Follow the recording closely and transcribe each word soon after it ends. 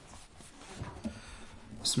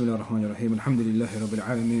بسم الله الرحمن الرحيم الحمد لله رب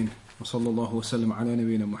العالمين وصلى الله وسلم على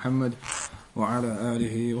نبينا محمد وعلى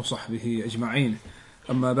آله وصحبه أجمعين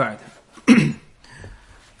أما بعد.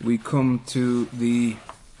 We come to the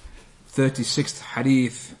 36th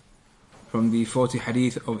hadith from the 40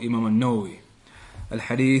 hadith of Imam al-Nawawi.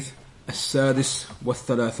 الحديث السادس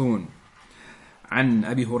والثلاثون عن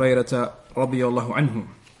أبي هريرة رضي الله عنه.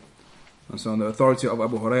 And so on the authority of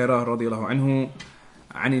Abu Hurairah رضي الله عنه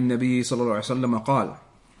عن النبي صلى الله عليه وسلم قال,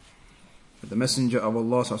 the messenger of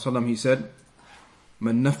Allah صلى الله عليه وسلم, he said,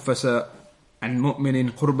 من نفس عن مؤمن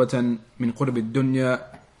قربة من قرب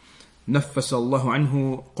الدنيا نفس الله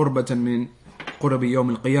عنه قربة من قرب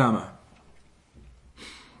يوم القيامة.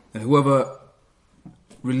 And whoever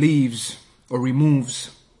relieves or removes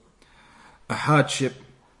a hardship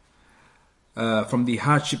from the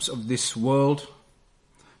hardships of this world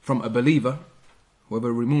from a believer,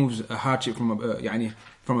 whoever removes a hardship from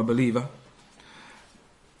a believer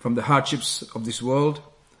from the hardships of this world,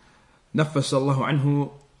 نفس الله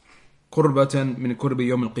عنه قربة من قرب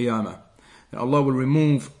يوم القيامة. And Allah will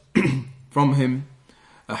remove from him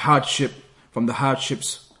a hardship from the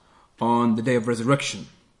hardships on the day of resurrection.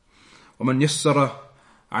 ومن يسر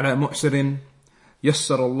على مؤسر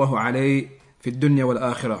يسر الله عليه في الدنيا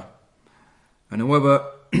والآخرة. And whoever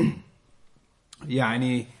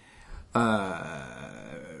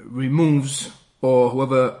removes or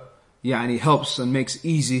whoever helps and makes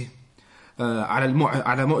easy على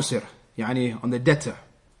مؤسر, on the debtor,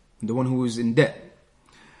 the one who is in debt,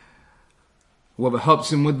 whoever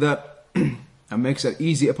helps him with that and makes it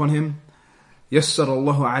easy upon him, يسر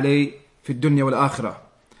الله عليه في الدنيا والآخرة.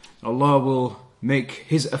 Allah will make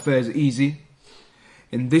his affairs easy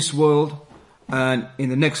in this world and in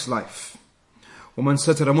the next life. ومن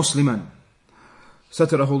ستر مسلما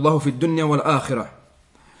ستره الله في الدنيا والآخرة.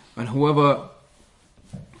 And whoever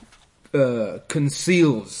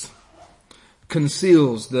conceals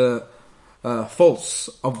the faults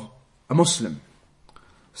of a Muslim,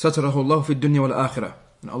 ستره الله في الدنيا والآخرة,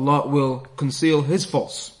 and Allah will conceal his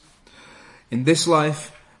faults in this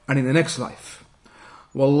life and in the next life.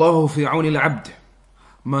 والله في عون العبد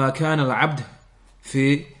ما كان العبد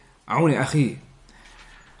في عون أخيه.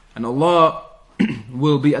 And Allah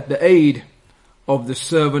will be at the aid of the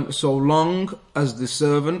servant so long as the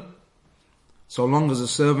servant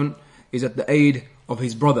is at the aid of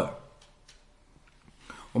his brother.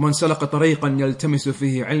 ومن سلك طريقا يلتمس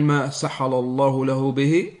فيه علما سحل الله له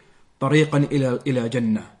به طريقا إلى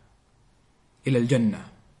الجنة.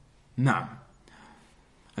 نعم.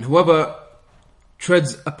 And whoever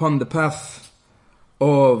treads upon the path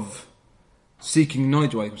of seeking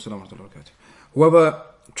knowledge, whoever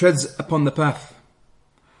treads upon the path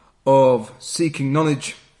of seeking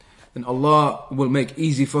knowledge, then Allah will make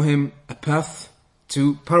easy for him a path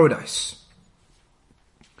to paradise.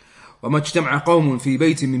 وما اجتمع قوم في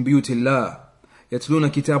بيت من بيوت الله يتلون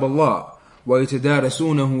كتاب الله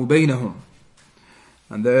ويتدارسونه بينهم.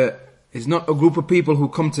 And there is not a group of people who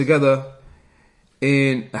come together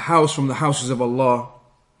in a house from the houses of Allah.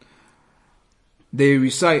 They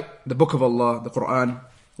recite the book of Allah, the Quran,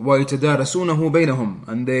 ويتدارسونه بينهم,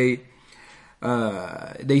 and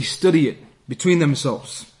they study it between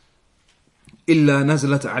themselves. إلا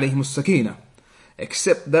نزلت عليهم السكينة,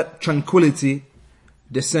 except that tranquility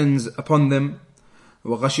descends upon them.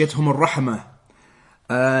 وغشيتهم الرحمة,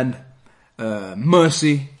 and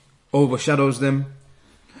mercy overshadows them.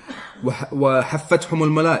 وحفتهم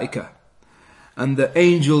الملائكة, and the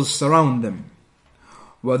angels surround them.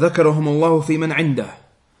 وذكرهم الله في من عنده,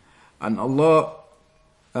 and Allah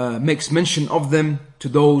makes mention of them to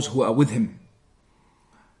those who are with him.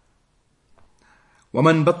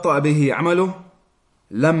 ومن بطأ به عمله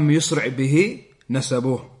لم يسرع به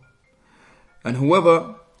نسبه. And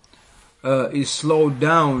whoever is slowed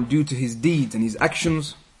down due to his deeds and his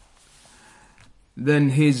actions, then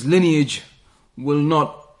his lineage will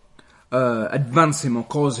not advance him or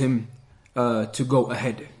cause him to go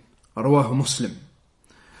ahead. رواه Muslim.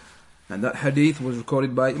 And that hadith was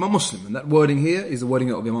recorded by Imam Muslim, and that wording here is the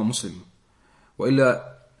wording of Imam Muslim. وإلا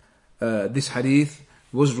this hadith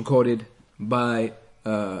was recorded by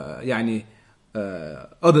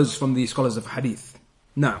others from the scholars of hadith.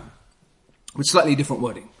 Now, with slightly different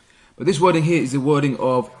wording, but this wording here is the wording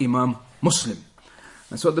of Imam Muslim.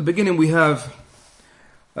 And so at the beginning we have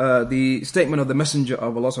the statement of the Messenger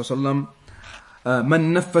of Allah صلى الله عليه وسلم,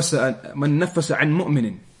 من نفس عن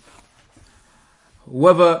مؤمن,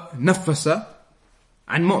 whoever نفس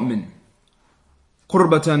عن مؤمن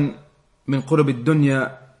قربة من قرب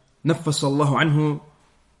الدنيا نفس الله عنه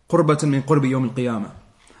قربة من قرب يوم القيامة.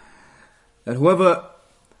 That whoever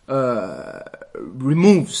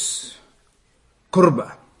removes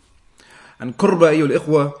qurba, And qurba, ayyul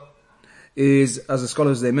ikhwa, is, as the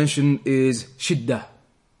scholars they mention, is shiddah,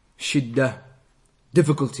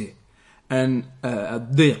 difficulty, and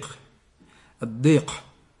الضيق,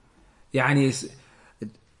 يعني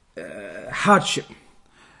hardship,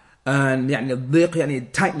 and يعني الضيق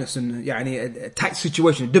يعني tightness, and يعني a tight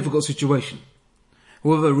situation, a difficult situation.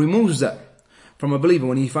 Whoever removes that from a believer,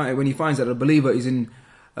 when he finds that a believer is in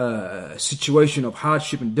a situation of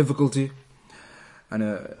hardship and difficulty, and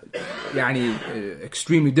a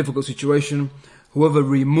extremely difficult situation, whoever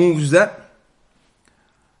removes that,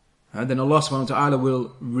 and then Allah subhanahu wa ta'ala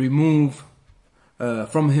will remove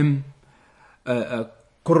from him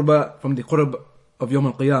qurba, from the qurb of Yawm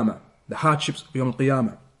al-Qiyamah, the hardships of Yawm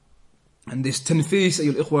al-Qiyamah. And this tanfis,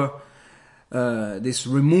 ayyul ikhwa, this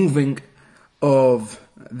removing of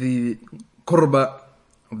the qurba,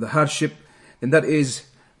 of the hardship, and that is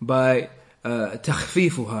by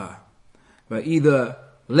takhfifuha, by either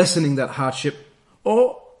lessening that hardship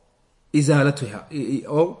or izalatuha,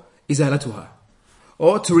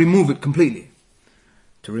 or to remove it completely.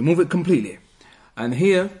 And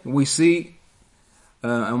here we see,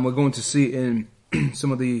 and we're going to see in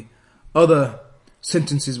some of the other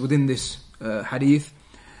sentences within this hadith,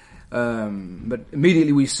 but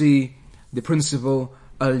immediately we see the principle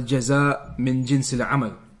al-jaza min jins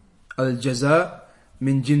al-amal. Al-jaza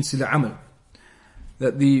min jins al-amal.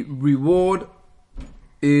 That the reward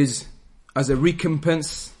is as a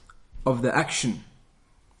recompense of the action.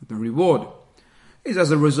 The reward is as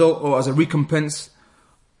a result or as a recompense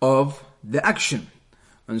of the action.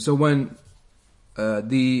 And so when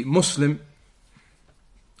the Muslim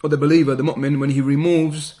or the believer, the mu'min, when he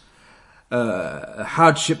removes a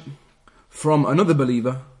hardship from another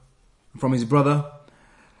believer, from his brother,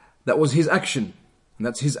 that was his action. And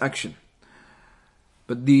that's his action.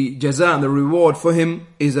 But the jaza and the reward for him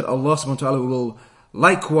is that Allah subhanahu wa ta'ala will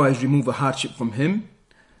likewise remove a hardship from him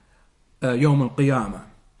Yawm al-Qiyamah.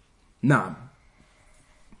 Naam.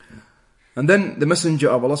 And then the Messenger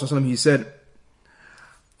of Allah sallallahu alaihi wasallam, he said,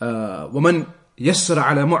 وَمَنْ يَسَّرَ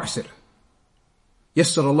عَلَى مُعْسِرٍ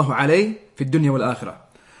يَسَّرَ اللَّهُ عَلَيْهِ فِي الدُّنْيَا وَالْآخِرَةِ.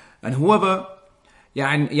 And whoever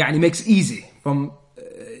يعني makes easy from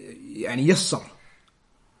يعني يسر,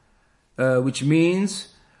 which means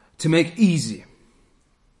to make easy.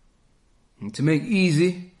 To make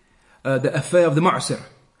easy the affair of the mu'sir.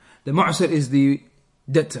 The mu'sir is the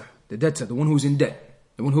debtor, the one who's in debt,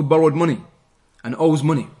 the one who borrowed money and owes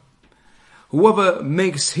money. Whoever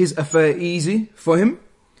makes his affair easy for him,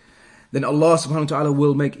 then Allah subhanahu wa ta'ala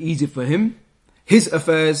will make easy for him his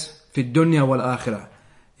affairs fi dunya wal akhirah,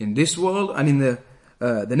 in this world and in the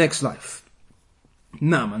next life.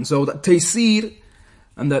 Naam. And so that taysir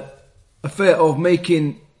and that affair of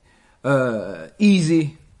making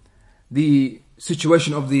easy the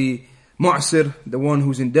situation of the mu'sir, the one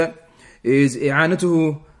who's in debt, is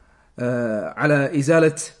i'anatuhu ala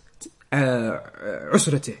izalat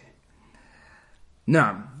usratih.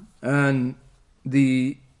 Naam. And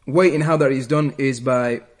the way in how that is done is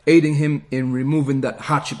by aiding him in removing that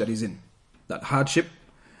hardship that he's in. That hardship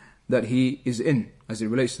that he is in as it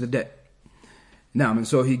relates to the debt. Naam. And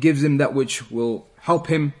so he gives him that which will help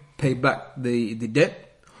him pay back the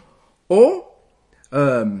debt. Or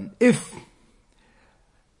if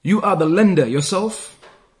you are the lender yourself,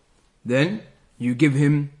 then you give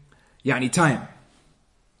him time.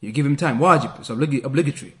 You give him time. Wajib. It's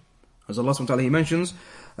obligatory. As Allah subhanahu wa ta'ala, He mentions,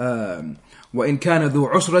 وَإِن كَانَ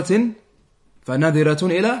ذُو عُسْرَةٍ فَنَذِرَةٌ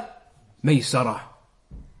إِلَى مَيْسَرَةٍ.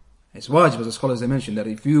 It's wajib, as the scholars they mention, that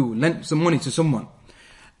if you lend some money to someone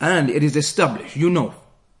and it is established,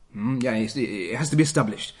 it has to be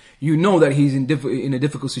established, you know that he's in a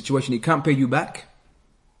difficult situation, he can't pay you back,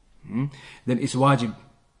 then it's wajib,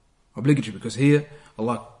 obligatory, because here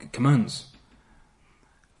Allah commands,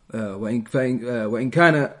 وَإِن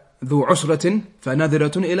كَانَ ذُو عُسْرَةٍ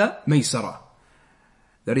فَنَذِرَةٌ إِلَى مَيْسَرَةٍ.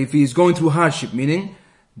 That if he is going through hardship, meaning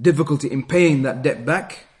difficulty in paying that debt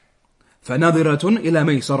back, فَنَذِرَةٌ إِلَى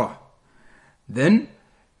مَيْسَرَةٍ, then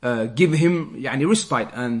give him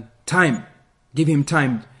respite and time. Give him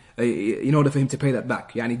time in order for him to pay that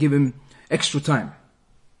back. Give him extra time.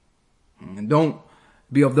 And don't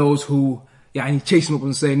be of those who chase him up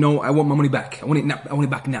and say, no, I want my money back. I want it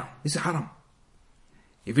back now. This is haram.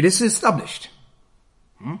 If it is established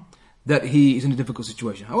that he is in a difficult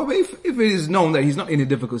situation. However, if it is known that he's not in a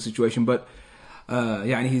difficult situation, but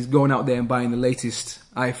he's going out there and buying the latest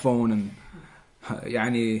iPhone and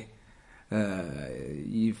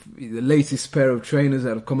the latest pair of trainers that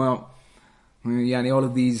have come out, all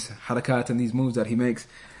of these harakat and these moves that he makes,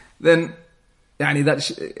 then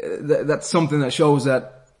that's something that shows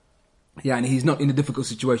that he's not in a difficult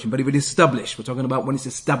situation. But if it is established, we're talking about when it's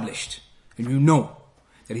established and you know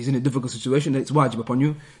that he's in a difficult situation, then it's wajib upon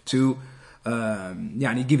you to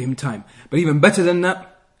give him time. But even better than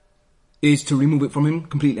that is to remove it from him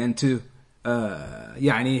completely and to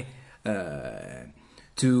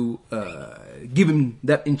give him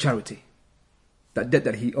that in charity, that debt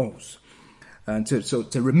that he owes, and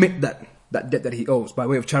to remit that debt that he owes by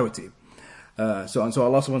way of charity. So Allah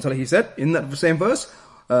subhanahu wa ta'ala, he said in that same verse,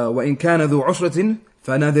 وَإِن كَانَ ذُو عُسْرَةٍ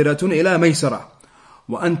فَنَذِرَةٌ إِلَى مَيْسَرَةٍ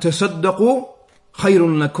وَأَن تَصَدَّقُوا خَيْرٌ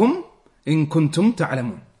لَكُمْ إِن كُنتُمْ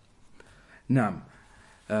تَعْلَمُونَ. Naam.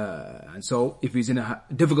 And so if he's in a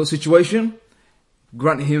difficult situation,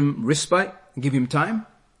 grant him respite, give him time.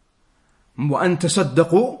 وَأَن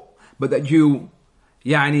تَصَدَّقُوا, but that you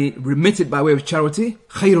remit it by way of charity,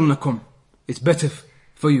 خَيْرٌ لَكُمْ, it's better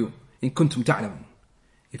for you, إِن كُنتُمْ تَعْلَمُونَ,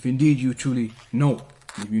 if indeed you truly know,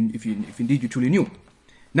 if indeed you truly knew.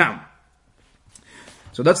 Now,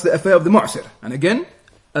 so that's the affair of the mu'sir. And again,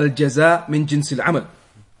 al-jaza min jinsil amal.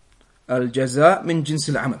 Al-jaza min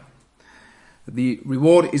jinsil amal. The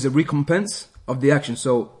reward is a recompense of the action.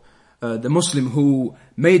 So, the Muslim who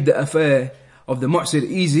made the affair of the mu'sir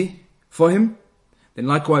easy for him, then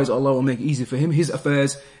likewise Allah will make easy for him his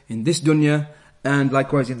affairs in this dunya and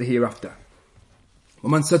likewise in the hereafter.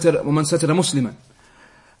 وَمَنْ سَتَرَ مُسْلِمًا,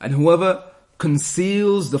 and whoever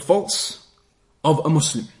conceals the faults of a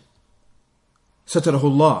Muslim, satarahu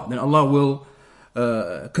Allah, then Allah will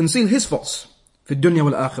conceal his faults fi dunya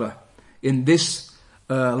wal akhirah, in this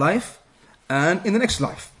life and in the next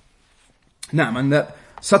life. Naam, and that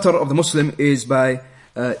satar of the Muslim is by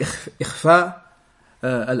ikhfa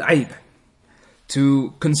al-aib,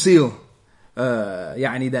 to conceal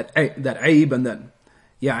that aib and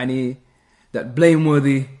that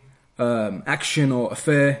blameworthy action or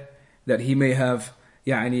affair that he may have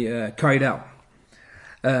carried out.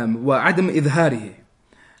 وَعَدَمْ إِظْهَارِهِ,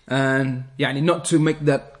 and not to make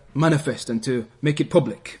that manifest and to make it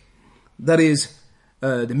public. That is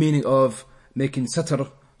the meaning of making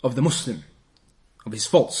satar of the Muslim, of his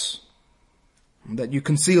faults, that you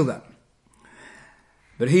conceal that.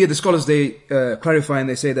 But here the scholars, they clarify and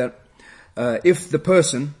they say that if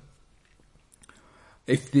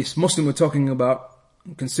this Muslim we're talking about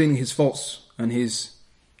concealing his faults and his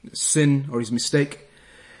sin or his mistake,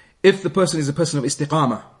 if the person is a person of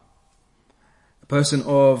istiqamah, a person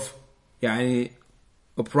of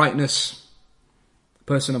uprightness, a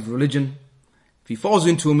person of religion, if he falls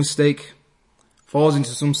into a mistake, falls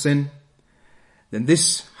into some sin, then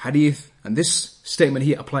this hadith and this statement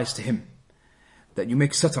here applies to him, that you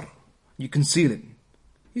make satar, you conceal it.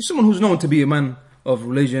 He's someone who's known to be a man of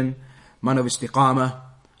religion, man of istiqamah,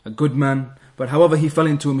 a good man, but however he fell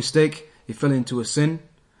into a mistake, he fell into a sin,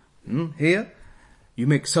 here you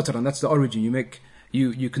make satar, and that's the origin.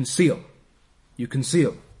 You conceal.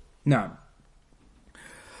 Now,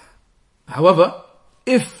 however,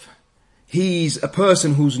 if he's a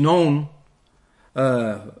person who's known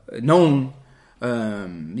for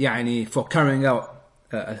carrying out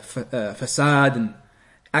fasad and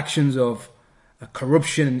actions of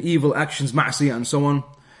corruption and evil actions, ma'asiyah and so on,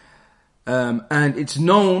 and it's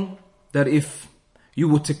known that if you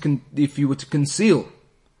were to conceal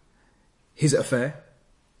his affair,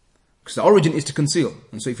 because the origin is to conceal,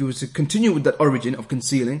 and so if you were to continue with that origin of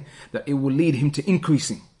concealing, that it will lead him to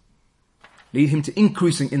increasing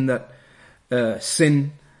in that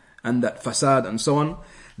sin and that fasad and so on,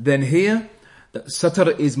 then here that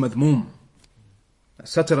satar is madmoom.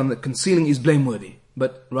 Satar and the concealing is blameworthy,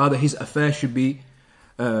 but rather his affair should be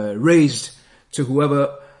raised to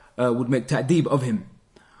whoever would make ta'deeb of him,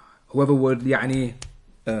 whoever would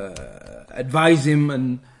advise him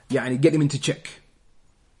and get him into check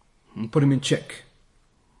and put him in check.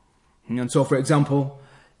 And so, for example,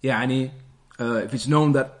 if it's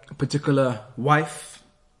known that a particular wife,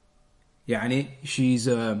 she's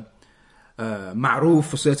ma'roof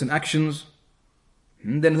for certain actions,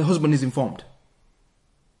 then the husband is informed.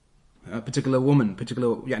 A particular woman,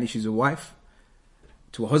 she's a wife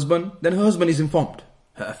to a husband, then her husband is informed.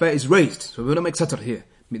 Her affair is raised. So we're going to make satar here.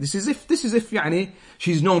 This is if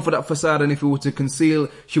she's known for that fasad, and if we were to conceal,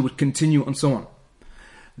 she would continue and so on.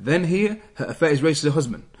 Then here, her affair is raised to the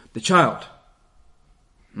husband. The child,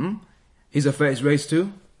 his affair is raised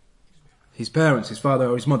to his parents, his father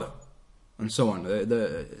or his mother, and so on.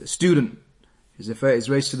 The student, his affair is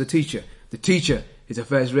raised to the teacher. The teacher, his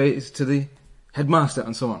affair is raised to the headmaster,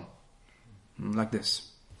 and so on. Like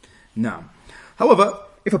this. Now, however,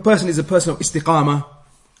 if a person is a person of istiqamah,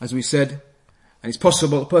 as we said, and it's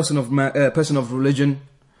possible, a person of religion,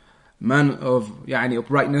 man of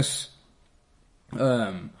uprightness,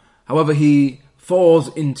 however he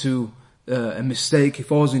falls into a mistake, he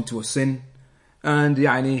falls into a sin, and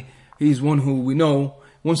He's one who we know,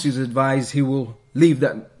 once he's advised, he will leave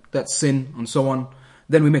that sin and so on.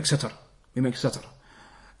 Then we make satr.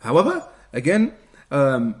 However, again,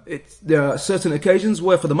 there are certain occasions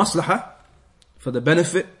where for the maslahah, for the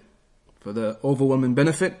benefit, for the overwhelming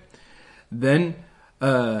benefit, then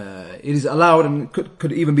it is allowed and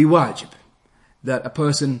could even be wajib that a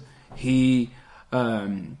person he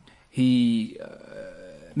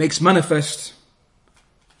makes manifest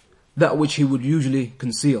that which he would usually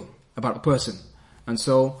conceal about a person. And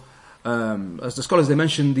so, as the scholars, they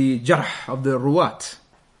mentioned the jarh of the ruwat,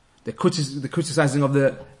 the criticizing of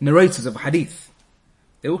the narrators of hadith.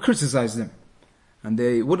 They will criticize them. And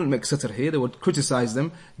they wouldn't make satr here, they would criticize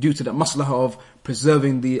them due to the maslahah of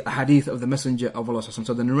preserving the hadith of the Messenger of Allah.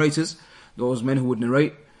 So the narrators, those men who would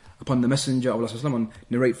narrate upon the Messenger of Allah and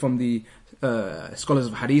narrate from the scholars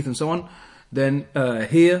of hadith and so on, then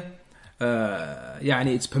here,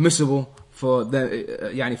 it's permissible for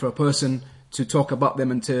for a person to talk about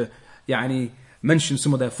them and to mention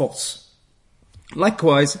some of their faults.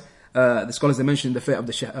 Likewise, the scholars, they mentioned the affair of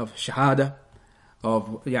shahada,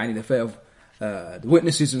 of the affair of the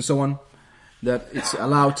witnesses and so on, that it's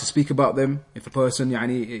allowed to speak about them if a person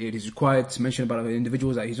it is required to mention about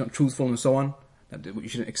individuals that he's not truthful and so on, that you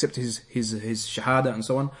shouldn't accept his shahada and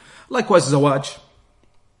so on. Likewise, zawaj,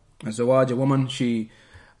 a woman, she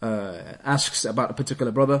asks about a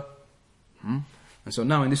particular brother, and so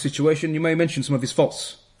now in this situation you may mention some of his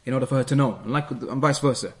faults in order for her to know, and vice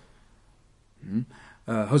versa.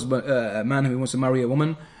 A man who wants to marry a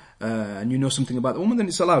woman, and you know something about the woman, then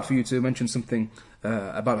it's allowed for you to mention something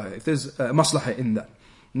about her, if there's maslahah in that.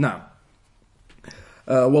 Now,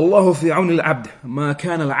 وَاللَّهُ فِي عَوْنِ الْعَبْدِ مَا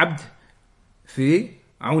كَانَ الْعَبْدِ فِي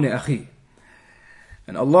عَوْنِ أَخِيهِ.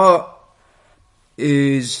 And Allah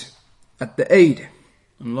is at the aid,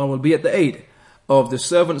 and Allah will be at the aid of the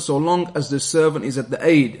servant so long as the servant is at the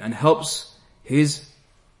aid and helps his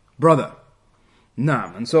brother.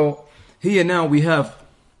 Now, and so here now we have,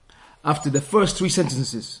 after the first three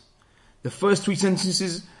sentences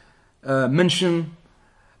mention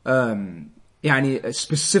a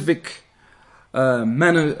specific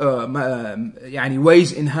manner,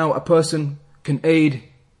 ways in how a person can aid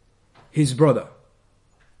his brother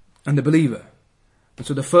and the believer. And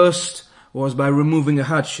so the first was by removing a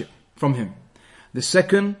hardship from him. The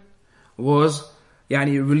second was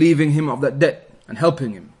relieving him of that debt and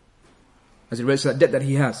helping him as it relates to that debt that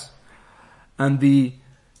he has. And the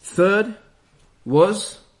third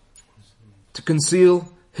was to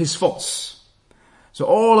conceal his faults. So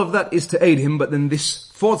all of that is to aid him, but then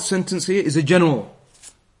this fourth sentence here is a general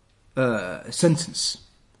sentence.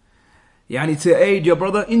 To aid your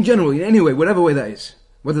brother in general, in any way, whatever way that is.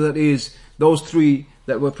 Whether that is those three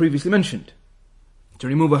that were previously mentioned. To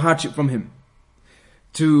remove a hardship from him.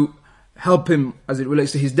 To help him as it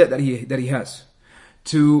relates to his debt that he has.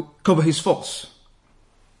 To cover his faults.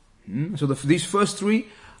 So these first three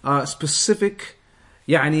are specific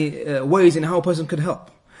ways in how a person could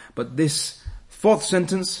help. But this fourth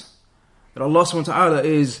sentence, that Allah subhanahu wa ta'ala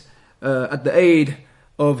is at the aid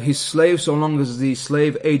of his slave so long as the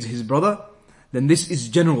slave aids his brother, then this is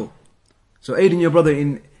general. So aiding your brother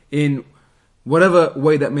in whatever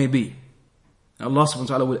way that may be, Allah subhanahu wa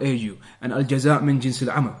ta'ala will aid you. And al-jaza' min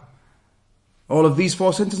jinsil amal. All of these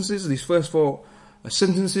four sentences, these first four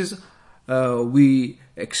sentences, we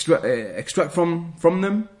extract from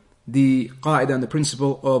them the qaida and the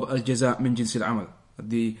principle of al-jaza' min jinsil amal.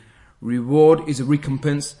 The reward is a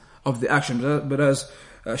recompense of the action. But as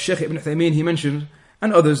Shaykh Ibn Uthaymeen, he mentioned,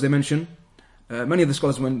 and others they mention, many of the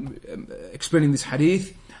scholars when explaining this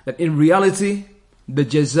hadith, that in reality the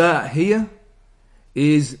jaza' here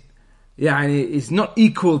is not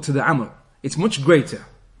equal to the amal. It's much greater.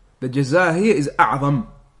 The jaza' here is a'zam.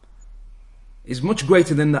 Is much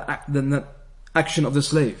greater than the action of the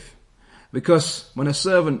slave. Because when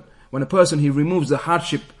a person he removes the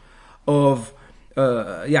hardship of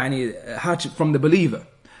hardship from the believer,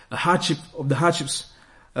 a hardship of the hardships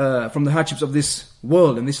from the hardships of this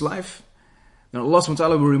world and this life, then Allah subhanahu wa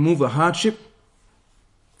ta'ala will remove a hardship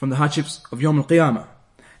from the hardships of Yawm al-Qiyamah.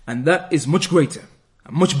 And that is much greater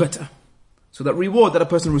and much better. So that reward that a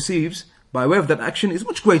person receives by way of that action is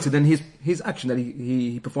much greater than his action that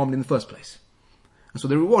he performed in the first place. And so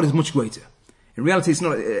the reward is much greater. In reality, it's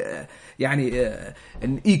not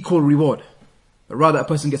an equal reward, but rather a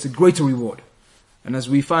person gets a greater reward. And as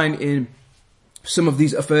we find in some of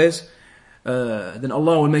these affairs, then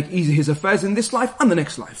Allah will make easy his affairs in this life and the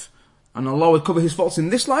next life. And Allah will cover his faults in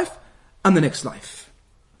this life and the next life.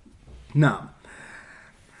 Now,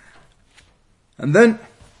 and then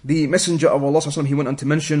the Messenger of Allah, he went on to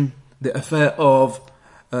mention the affair of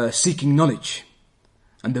seeking knowledge.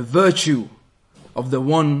 and the virtue of the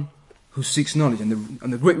one who seeks knowledge,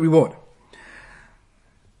 and the great reward.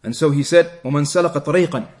 And so he said, وَمَنْ سَلَقَ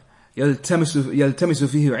طَرِيقًا يَلْتَمِسُ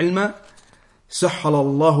فِيهِ عِلْمًا سَحَّلَ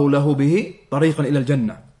اللَّهُ لَهُ بِهِ طَرِيقًا إِلَى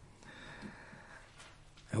الْجَنَّةِ.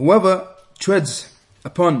 Whoever treads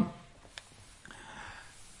upon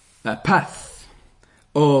a path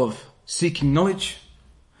of seeking knowledge,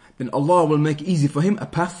 then Allah will make easy for him a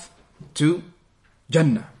path to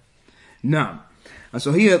Jannah. Now, and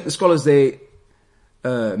so here the scholars, they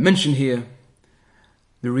mention here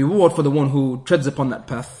the reward for the one who treads upon that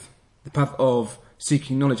path, the path of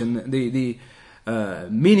seeking knowledge. And the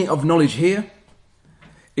meaning of knowledge here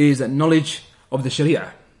is that knowledge of the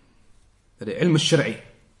Sharia, the ilm al-shari,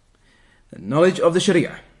 the knowledge of the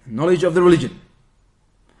Sharia, knowledge of the religion.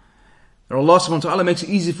 And Allah subhanahu wa ta'ala makes it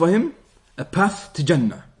easy for him a path to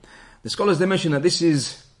Jannah. The scholars, they mention that this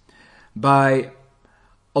is by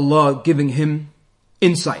Allah giving him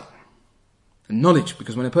insight and knowledge,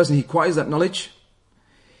 because when a person he acquires that knowledge,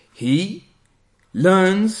 he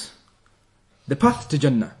learns the path to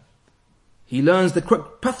Jannah. He learns the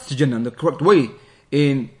correct path to Jannah and the correct way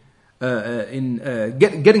in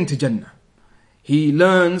getting to Jannah. He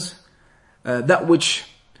learns that which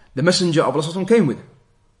the Messenger of Allah came with,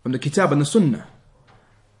 from the Kitab and the Sunnah,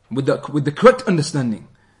 with the correct understanding.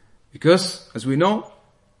 Because, as we know,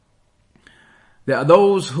 there are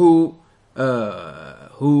those who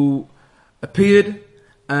appeared,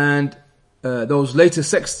 and those later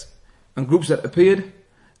sects and groups that appeared,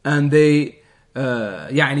 and they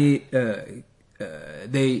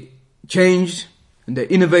changed and they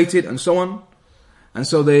innovated and so on, and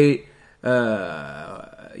so they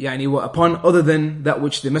were upon other than that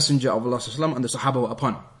which the Messenger of Allah and the Sahaba were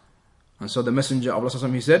upon. And so the Messenger of Allah,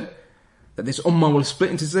 he said that this ummah will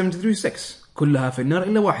split into 73 sects. كلها في النار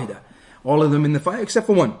إلا واحدة. All of them in the fire except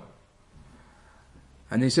for one.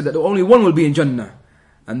 And he said that only one will be in Jannah,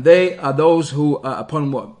 and they are those who are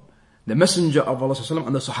upon what the Messenger of Allah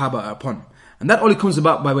and the Sahaba are upon. And that only comes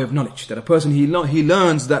about by way of knowledge, that a person he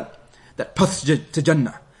learns that path to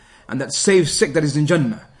Jannah, and that safe sect that is in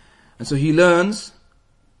Jannah. And so he learns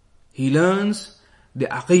the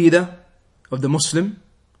aqidah of the Muslim,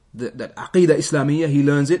 that aqidah Islamiyah, he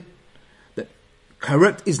learns it, that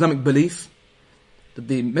correct Islamic belief that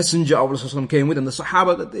the Messenger of Allah came with, and the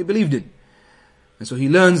Sahaba that they believed in. And so he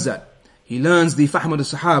learns that. He learns the fahm of the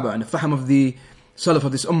Sahaba and the fahm of the Salaf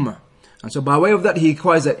of this ummah. And so by way of that, he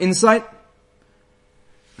acquires that insight.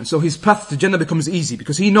 And so his path to Jannah becomes easy,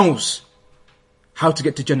 because he knows how to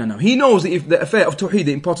get to Jannah now. He knows the affair of Tawheed,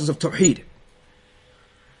 the importance of Tawheed.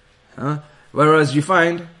 Whereas you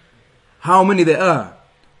find how many there are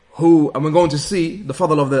who, and we're going to see the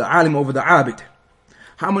fadl of the alim over the abid,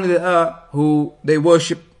 how many there are who they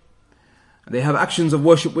worship, they have actions of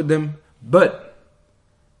worship with them, but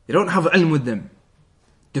they don't have ilm with them,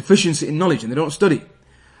 deficiency in knowledge, and they don't study.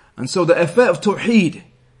 And so the affair of Tawheed,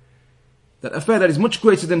 that affair that is much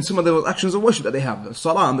greater than some of the actions of worship that they have, the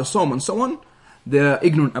salah and the psalm and so on, they're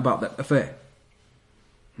ignorant about that affair.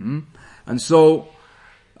 And so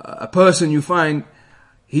a person, you find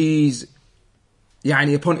he's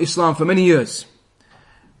upon Islam for many years,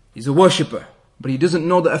 he's a worshipper, but he doesn't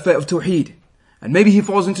know the affair of Tawheed, and maybe he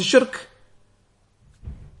falls into shirk,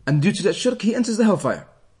 and due to that shirk he enters the hellfire.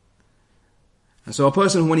 And so a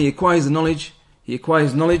person, when he acquires knowledge, he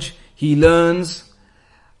learns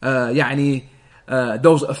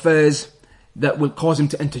those affairs that will cause him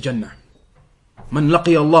to enter Jannah. Man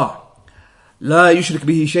laqiya Allah la yushrik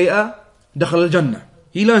bihi shay'a dakhala al-Jannah.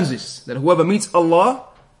 He learns this, that whoever meets Allah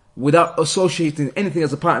without associating anything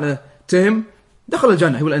as a partner to him, dakhala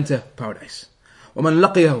al-Jannah, he will enter paradise. Wa man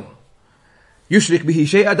laqiyahu yushrik bihi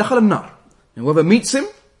shay'a dakhala an-nar. And whoever meets him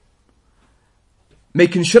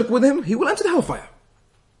making shirk with him, he will enter the hellfire.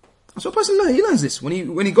 And so a person, he learns this. When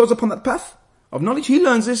he goes upon that path of knowledge, he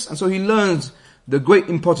learns this, and so he learns the great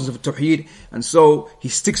importance of Tawheed, and so he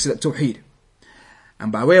sticks to that Tawheed.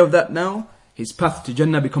 And by way of that now, his path to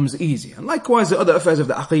Jannah becomes easy. And likewise the other affairs of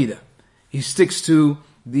the Aqidah. He sticks to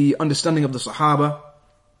the understanding of the Sahaba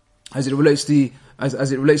as it relates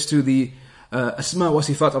to the Asma wa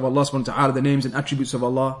Sifat of Allah subhanahu wa ta'ala, the names and attributes of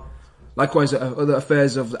Allah. Likewise the other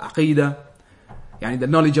affairs of the Aqidah, the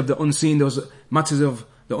knowledge of the unseen, those matters of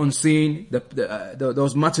the unseen,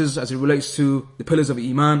 those matters as it relates to the pillars of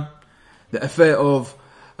Iman, the affair of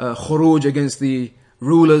khuruj against the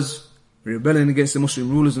rulers, rebelling against the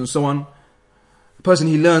Muslim rulers and so on. The person,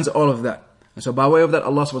 he learns all of that. And so by way of that,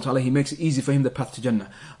 Allah subhanahu wa ta'ala, he makes it easy for him the path to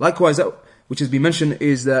Jannah. Likewise, that which has been mentioned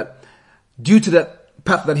is that due to that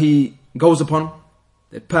path that he goes upon,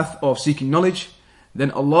 the path of seeking knowledge,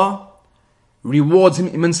 then Allah rewards him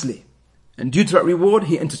immensely And due to that reward,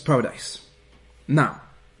 he enters paradise. Now,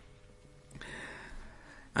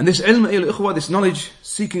 and this ilm, ikhwa, this knowledge,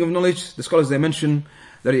 seeking of knowledge, the scholars, they mention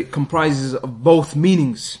that it comprises of both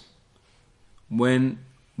meanings when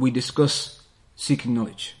we discuss seeking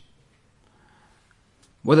knowledge.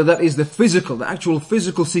 Whether that is the physical, the actual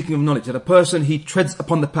physical seeking of knowledge, that a person, he treads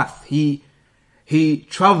upon the path, he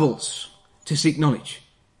travels to seek knowledge.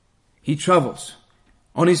 He travels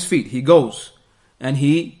on his feet, he goes and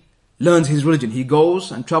he learns his religion. He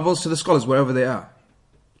goes and travels to the scholars wherever they are.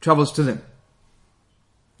 Travels to them.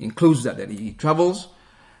 Includes that he travels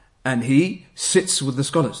and he sits with the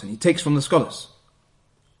scholars and he takes from the scholars,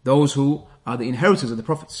 those who are the inheritors of the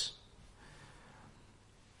prophets.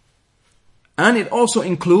 And it also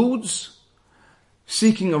includes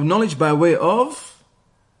seeking of knowledge by way of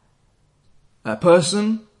a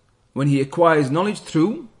person when he acquires knowledge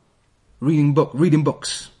through reading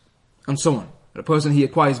books and so on. A person, he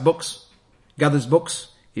acquires books, gathers books,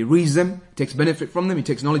 he reads them, takes benefit from them, he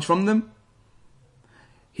takes knowledge from them.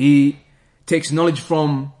 He takes knowledge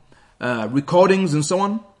from recordings and so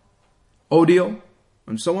on, audio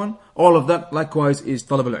and so on. All of that likewise is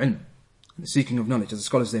talab al-ilm, the seeking of knowledge, as the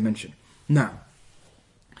scholars they mention. Now,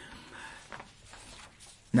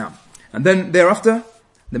 and then thereafter,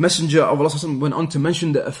 the Messenger of Allah went on to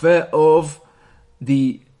mention the affair of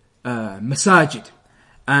the masajid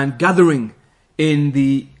and gathering in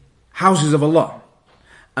the houses of Allah,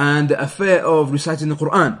 and the affair of reciting the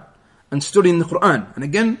Quran and studying the Quran, and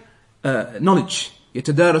again knowledge,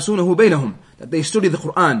 يَتَدَارَسُونَهُ بَيْنَهُم, that they study the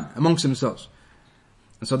Quran amongst themselves.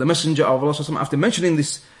 And so the Messenger of Allah, after mentioning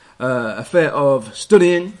this affair of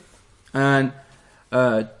studying and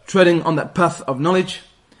treading on that path of knowledge,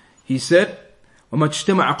 he said, وَمَا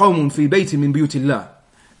اجْتَمَعَ قَوْمٌ فِي بَيْتٍ مِّن بِيُوتِ اللَّهِ,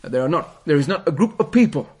 that there is not a group of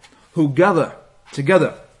people who gather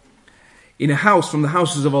together in a house from the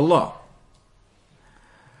houses of Allah,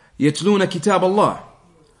 يَتْلُونَ كِتَابَ اللَّهِ,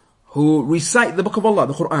 who recite the book of Allah,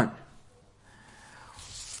 the Quran,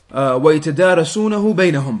 وَيَتَدَارَسُونَهُ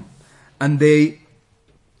بَيْنَهُم, and they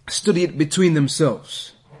study it between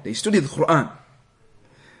themselves. They study the Quran.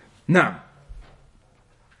 Now,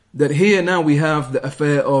 that here now we have the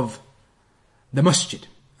affair of the masjid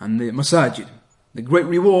and the masajid, the great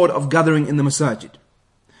reward of gathering in the masajid,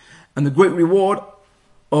 and the great reward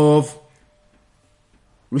of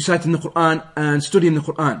reciting the Quran and studying the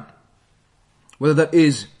Quran, whether that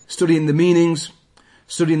is studying the meanings,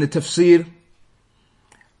 studying the tafsir,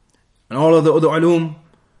 and all of the other ulum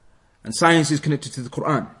and sciences connected to the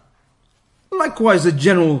Quran. Likewise, the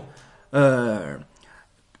general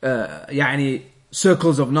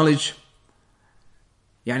circles of knowledge,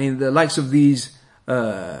 the likes of these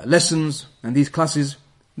lessons and these classes,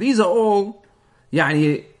 these are all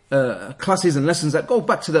classes and lessons that go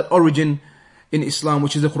back to that origin in Islam,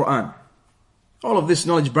 which is the Quran. All of this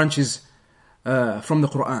knowledge branches from the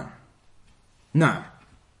Quran. Now,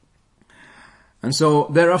 and so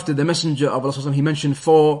thereafter the Messenger of Allah, he mentioned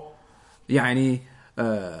 4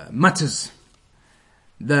 matters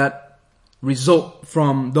that result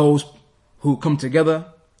from those who come together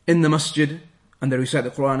in the masjid and they recite the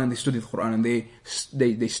Quran and they study the Quran and they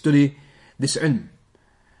study this ilm,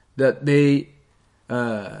 that they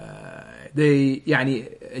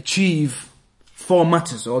achieve 4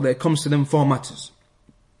 matters, or there comes to them 4 matters.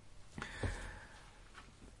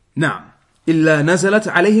 Now, إِلَّا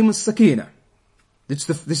نَزَلَتْ عَلَيْهِمُ السَّكِينَةِ. This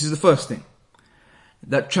is the first thing.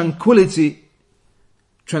 That tranquility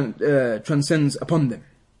transcends upon them.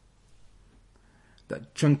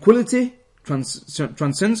 That tranquility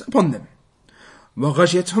transcends upon them.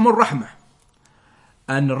 وَغَشِيَتْهُمُ الرَّحْمَةِ.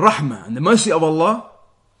 And rahmah and the mercy of Allah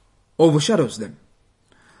overshadows them.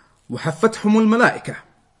 وَحَفَّتْهُمُ الْمَلَائِكَةِ.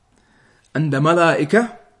 And the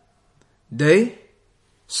malaika, they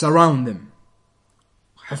surround them.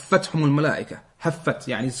 حَفَّتْهُمُ الْمَلَائِكَةِ.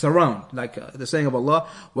 حَفَّت, surround, like the saying of Allah,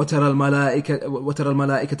 وَتَرَى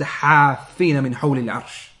الْمَلَائِكَةَ حَافِّينَ مِنْ حَوْلِ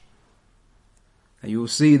الْعَرْشِ. And you will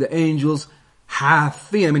see the angels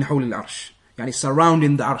حَافِّينَ مِنْ حَوْلِ الْعَرْشِ,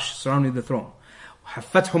 surrounding the arsh, surrounding the throne.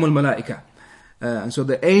 حَفَّتْهُمُ الْمَلَائِكَةِ. And so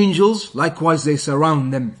the angels, likewise, they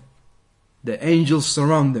surround them. The angels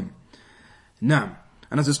surround them. Now,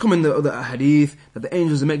 and as it's come in the other hadith, that the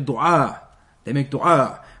angels, they make dua. They make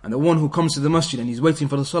dua. And the one who comes to the masjid and he's waiting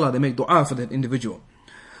for the salah, they make dua for that individual.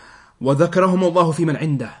 وَذَكَرَهُمُ اللَّهُ فِي مَنْ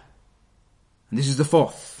عِنْدَهُ. And this is the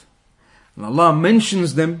 4th. And Allah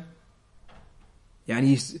mentions them.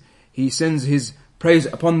 He sends His praise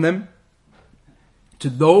upon them to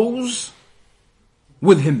those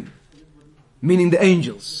with Him, meaning the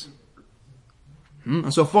angels.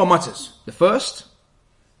 And so 4 matters. The first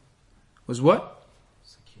was what?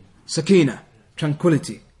 Sakina,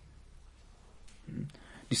 tranquility.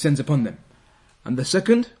 descends upon them. And the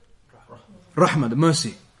second, rahmah, the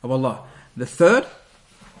mercy of Allah. The third,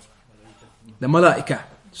 the malaika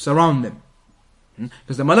surround them.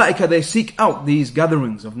 Because the malaika, they seek out these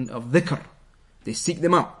gatherings of dhikr. They seek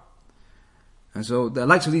them out. And so the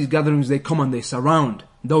likes of these gatherings, they come and they surround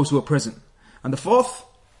those who are present. And the fourth,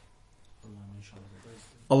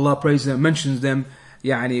 Allah praises them, mentions them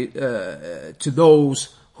to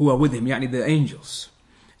those who are with him, the angels.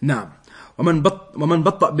 نعم. ومن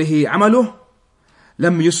بطأ به عمله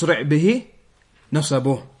لم يسرع به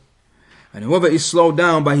نسبه. And whoever is slowed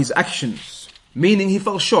down by his actions, meaning he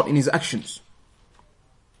fell short in his actions,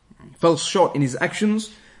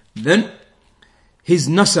 then his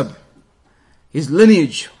nasab, his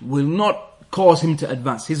lineage will not cause him to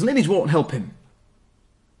advance. His lineage won't help him.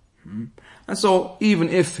 And so even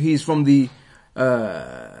if he's from the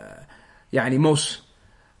most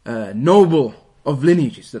noble of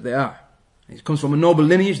lineages that they are, he comes from a noble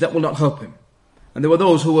lineage, that will not help him. And there were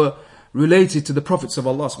those who were related to the prophets of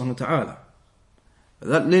Allah subhanahu wa ta'ala.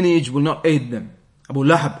 That lineage will not aid them. Abu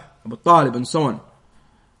Lahab, Abu Talib, and so on.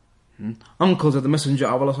 Uncles of the Messenger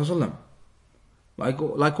of Allah sallallahu alaihi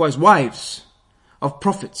wasallam. Likewise, wives of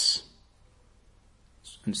prophets,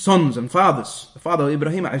 and sons and fathers. The father of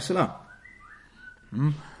Ibrahim alayhi salam.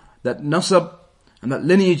 That nasab and that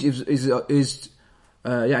lineage is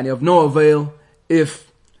of no avail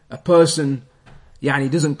if a person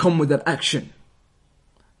doesn't come with that action.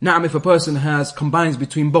 Na'am, if a person combines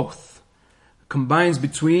between both, combines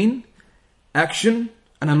between action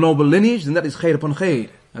and a noble lineage, then that is khair upon khair,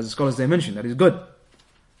 as the scholars they mentioned, that is good.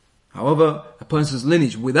 However, a person's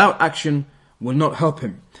lineage without action will not help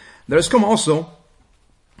him. There has come also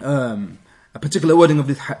a particular wording of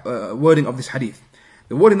this hadith.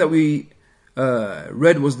 The wording that we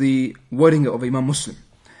read was the wording of Imam Muslim.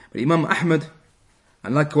 But Imam Ahmad,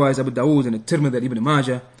 and likewise Abu Dawood and At-Tirmidhi and Ibn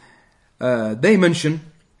Majah, they mention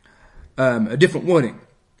a different wording.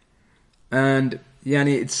 And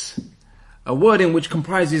it's a wording which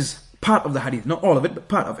comprises part of the hadith, not all of it, but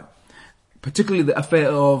part of it. Particularly the affair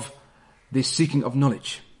of the seeking of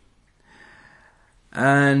knowledge.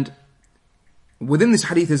 And within this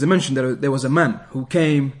hadith there's a mention that there was a man who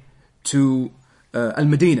came to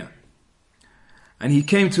Al-Madinah. And he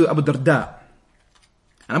came to Abu Darda.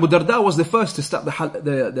 And Abu Darda was the first to start the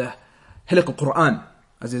Hilaq al-Quran,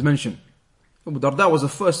 as is mentioned. Abu Darda was the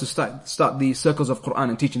first to start the circles of Quran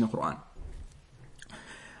and teaching the Quran.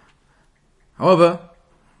 However,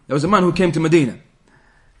 there was a man who came to Medina,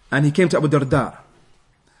 and he came to Abu Darda.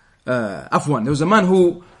 Afwan, there was a man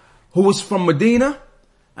who was from Medina,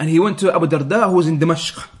 and he went to Abu Darda, who was in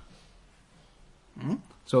Damascus.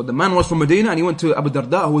 So the man was from Medina, and he went to Abu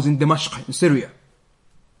Darda, who was in Damascus, in Syria.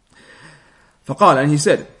 فقال, and he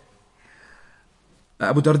said,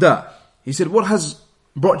 Abu Darda, he said, what has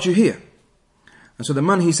brought you here? And so the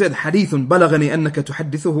man, he said, حديث بلغني أنك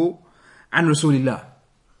تحدثه عن رسول الله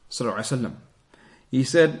صلى الله عليه وسلم. He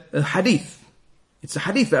said, a hadith. It's a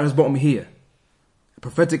hadith that has brought me here. A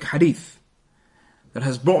prophetic hadith that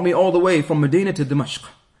has brought me all the way from Medina to Damascus.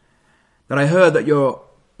 That I heard that you're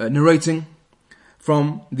narrating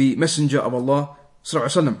from the Messenger of Allah صلى الله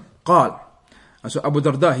عليه وسلم. قال, and so Abu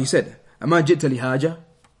Darda, he said, أما جئت لحاجة?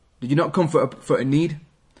 Did you not come for a need?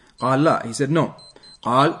 قال لا. He said, no.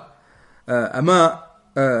 قال أما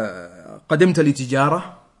قدمت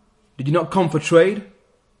لتجارة? Did you not come for trade?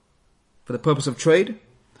 For the purpose of trade?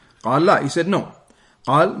 قال لا. He said, no.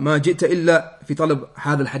 قال ما جئت إلا في طلب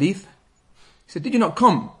هذا الحديث? He said, did you not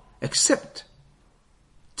come except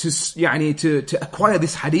to acquire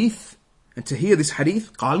this hadith and to hear this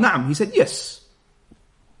hadith? قال نعم. He said, yes.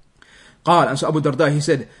 قال, and so Abu Darda, he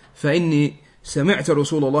said, فإني سمعت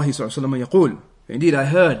رسول الله صلى الله عليه وسلم يقول, indeed I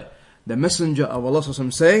heard the Messenger of Allah صلى الله عليه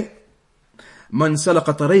وسلم say, من سلك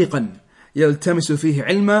طريقا يلتمس فيه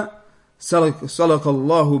علما سلك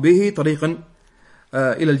الله به طريقا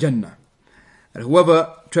إلى الجنة. And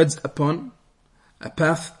whoever treads upon a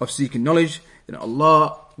path of seeking knowledge, then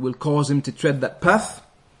Allah will cause him to tread that path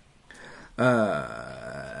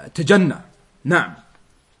to Jannah. نعم.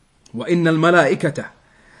 وإن الملائكة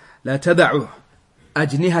لا تدع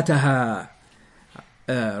أجنحتها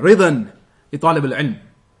رضا لطالب العلم.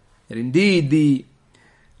 And indeed the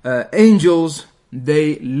angels,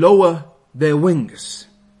 they lower their wings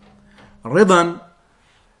رضا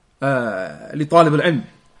لطالب العلم,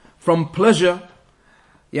 from pleasure,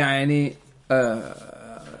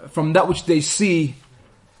 from that which they see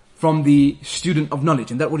from the student of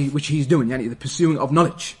knowledge, and that which he's doing, the pursuing of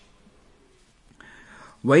knowledge.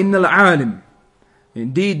 وإن العالم,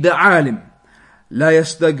 indeed the alim, لا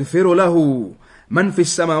يستغفر له من في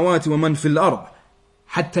السماوات ومن في الأرض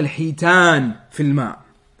حتى الحيتان في الماء.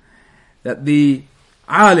 that the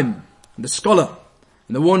alim, the scholar,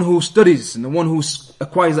 and the one who studies, and the one who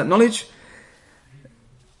acquires that knowledge,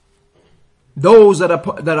 those that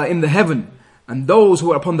are in the heaven, and those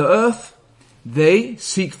who are upon the earth, they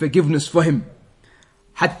seek forgiveness for him.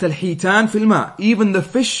 حتى الحيتان في الماء, even the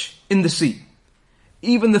fish in the sea.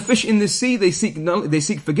 Even the fish in the sea, they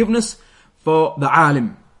seek forgiveness for the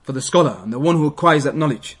alim, for the scholar, and the one who acquires that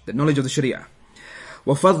knowledge of the Sharia.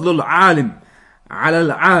 وَفَضْلُ الْعَالِمِ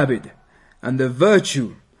عَلَى الْعَابِدِ, and the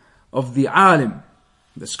virtue of the alim,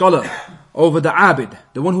 the scholar, over the abid,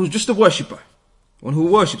 the one who's just a worshipper, one who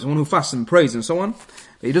worships, one who fasts and prays and so on.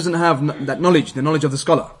 But he doesn't have that knowledge, the knowledge of the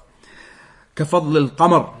scholar. كَفَضْلِ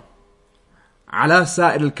الْقَمَرِ عَلَى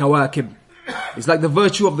سَائِرِ الْكَوَاكِبِ, it's like the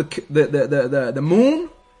virtue of the moon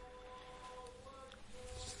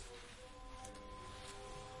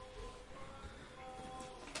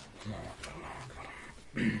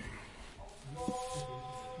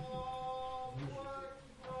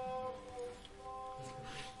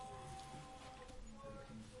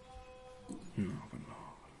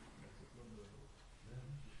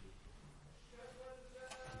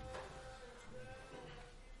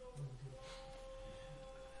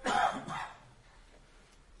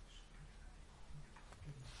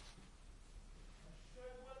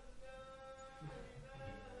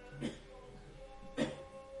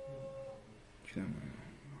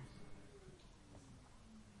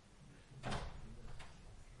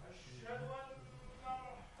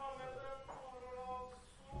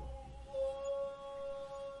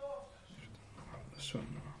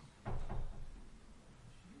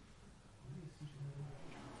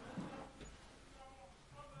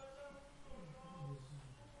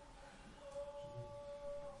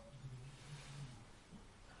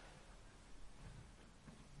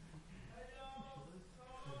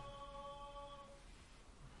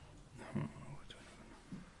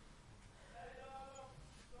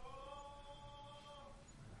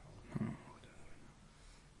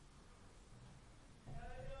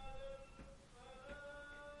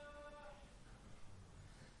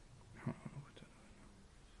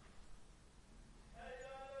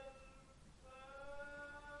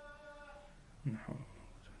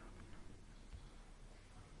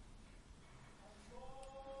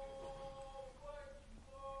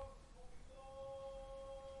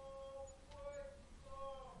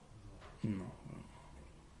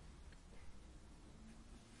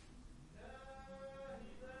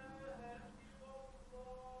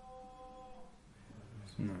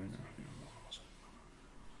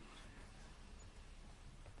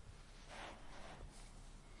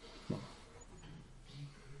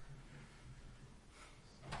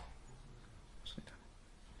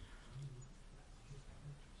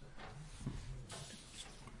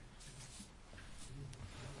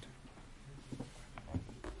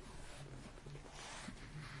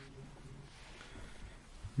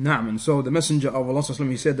Naam. And so the Messenger of Allah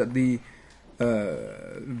he said that the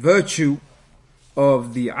virtue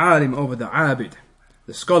of the alim over the abid,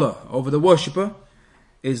 the scholar over the worshipper,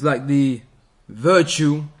 is like the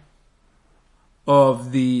virtue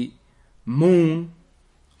of the moon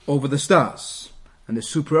over the stars. And the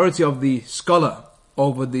superiority of the scholar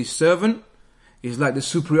over the servant is like the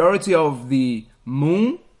superiority of the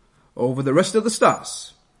moon over the rest of the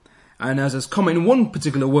stars. And as has come in one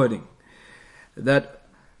particular wording, that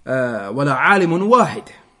وَلَا عَالِمٌ وَاحِدٌ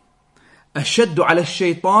أَشَدُّ عَلَى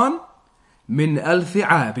الشَّيْطَانِ مِنْ أَلْفِ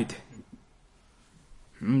عَابِدٍ,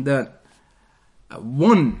 that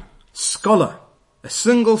one scholar, a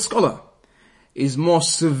single scholar, is more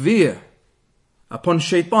severe upon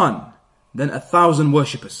shaitan than 1,000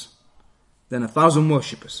 worshippers.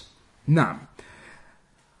 Naam.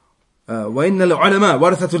 وَإِنَّ الْعُلَمَاء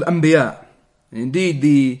وَرَثَةُ الْأَنْبِيَاءِ, indeed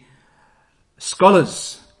the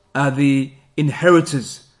scholars are the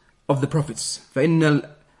inheritors of the prophets. فَإِنَّ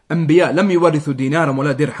الْأَنْبِيَاء لَمْ يُوَرِثُوا دِينَارًا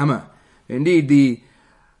وَلَا دِرْحَمًا, indeed the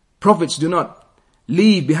prophets do not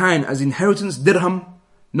leave behind as inheritance dirham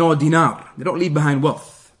nor dinar. They don't leave behind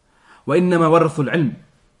wealth. وَإِنَّمَا وَرَثُوا الْعِلْمِ,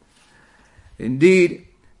 indeed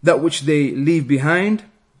that which they leave behind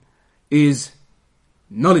is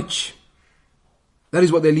knowledge. That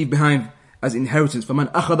is what they leave behind as inheritance.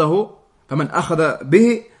 فَمَنْ أَخَذَ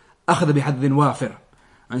بِهِ أَخَذَ بِحَدٍ وَافِرٍ,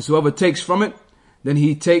 and so whoever takes from it, then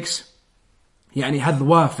he takes حَذْ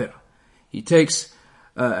وَافِرٍ, he takes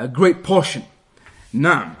a great portion.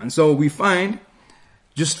 Naam. And so we find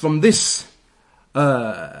just from this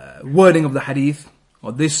wording of the hadith,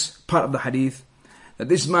 or this part of the hadith, that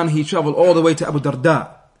this man, he traveled all the way to Abu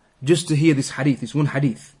Darda just to hear this hadith, this one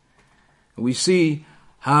hadith. We see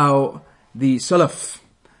how the Salaf,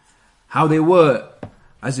 how they were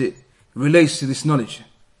as it relates to this knowledge.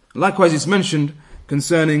 Likewise, it's mentioned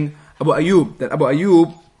concerning Abu Ayyub, that Abu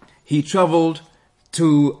Ayyub, he traveled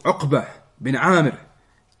to Uqbah bin Amir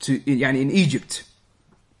in Egypt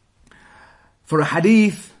for a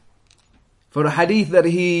hadith that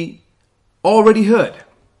he already heard,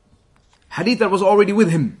 hadith that was already with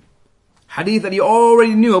him, hadith that he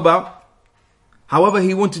already knew about. However,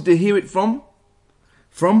 he wanted to hear it from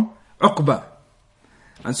Uqbah,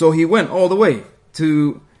 and so he went all the way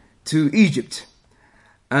to Egypt.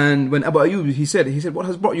 And when Abu Ayyub, he said, what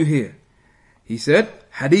has brought you here? He said,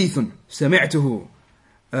 hadithun sami'tuhu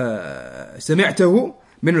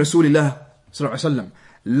min Rasulillah sallallahu alaihi wasallam,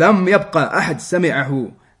 lam yabqa ahad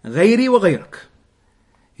sami'ahu ghayri wa ghayrak.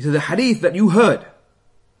 He said, the hadith that you heard,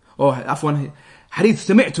 or afwan, hadith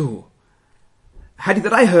sami'tuhu, hadith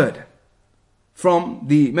that I heard from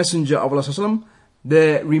the Messenger of Allah sallallahu alaihi wasallam,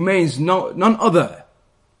 there remains none other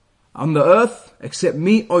on the earth except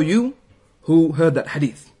me or you who heard that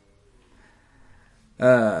hadith.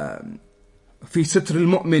 في ستر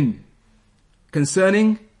المؤمن,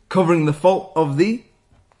 concerning covering the fault of the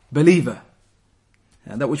believer,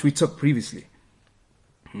 that which we took previously.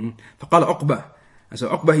 فقال عقبة, and so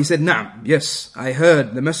Uqbah, he said, نعم, yes, I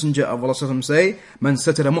heard the Messenger of Allah say, من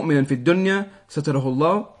ستر مؤمنا في الدنيا ستره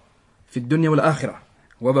الله في الدنيا والآخرة.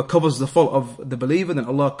 Whoever covers the fault of the believer, then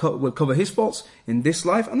Allah will cover his faults in this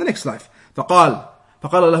life and the next life. فقال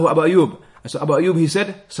له أبو أيوب, and so Abu Ayyub, he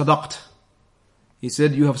said, صدقت. He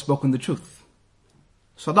said, you have spoken the truth.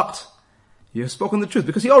 صدقت. You have spoken the truth.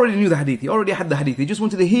 Because he already knew the hadith. He already had the hadith. He just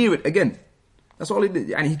wanted to hear it again. That's all he did.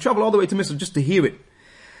 And he traveled all the way to Misr just to hear it.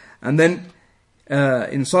 And then,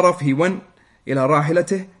 in Saraf, he went, إلى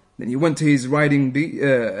راحلته. Then he went to his riding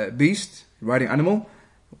beast, riding animal.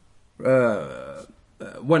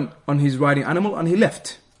 Went on his riding animal and he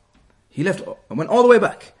left. He left and went all the way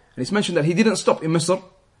back. And it's mentioned that he didn't stop in Misr.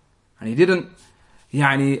 And he didn't,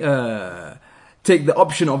 take the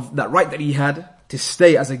option of that right that he had to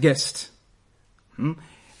stay as a guest.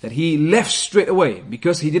 That he left straight away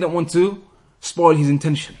because he didn't want to spoil his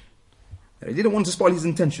intention. He didn't want to spoil his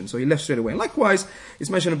intention, so he left straight away. And likewise, it's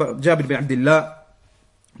mentioned about Jabir bin Abdullah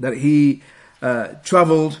that he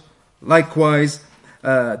traveled likewise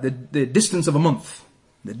the distance of a month.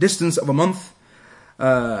 The distance of a month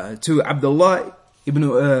to Abdullah ibn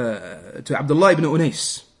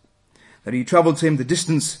Unais. That he traveled to him the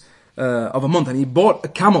distance of a month, and he bought a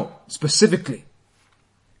camel specifically.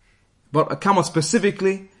 Bought a camel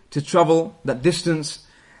specifically to travel that distance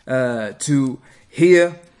to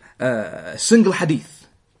hear a single hadith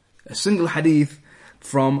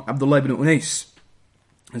from Abdullah ibn Unais.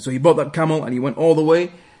 And so he bought that camel and he went all the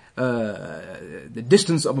way the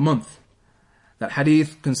distance of a month. That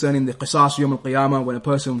hadith concerning the qisas yawm al-qiyamah, when a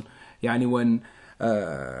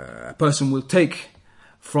person will take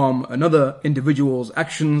from another individual's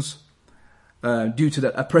actions due to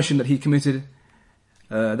that oppression that he committed.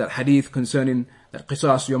 That hadith concerning that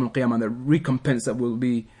qisas yawm al-qiyamah, the recompense that will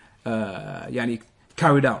be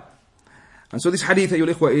carried out. And so this hadith,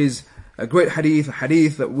 ayyuhal ikhwa, is a great hadith, a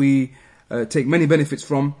hadith that we take many benefits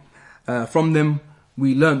from. From them,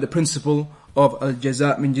 we learn the principle of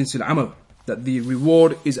al-jaza' min jins al-amal, that the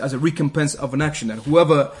reward is as a recompense of an action. And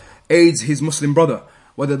whoever aids his Muslim brother,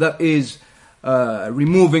 whether that is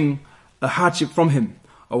removing a hardship from him,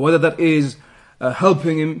 or whether that is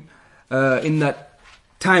helping him in that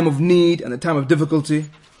time of need and the time of difficulty,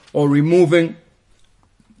 or removing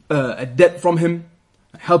a debt from him,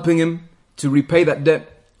 helping him to repay that debt,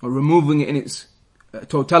 or removing it in its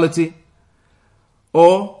totality,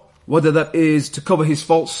 or whether that is to cover his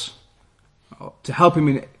faults, or to help him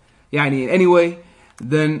in any way,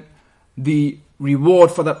 then the reward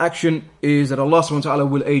for that action is that Allah subhanahu wa ta'ala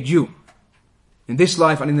will aid you in this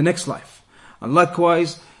life and in the next life. And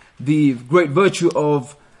likewise, the great virtue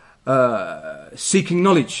of seeking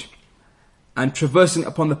knowledge and traversing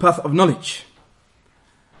upon the path of knowledge,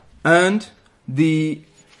 and the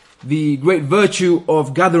great virtue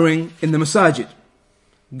of gathering in the masajid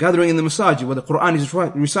where the Quran is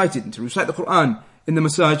recited, to recite the Quran in the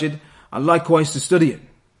masajid, and likewise to study it.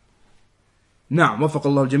 نعم وفق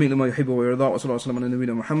الله الجميع لما يحب ويرضى وصلى الله وسلم على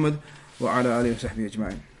نبينا محمد وعلى آله وصحبه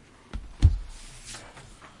أجمعين.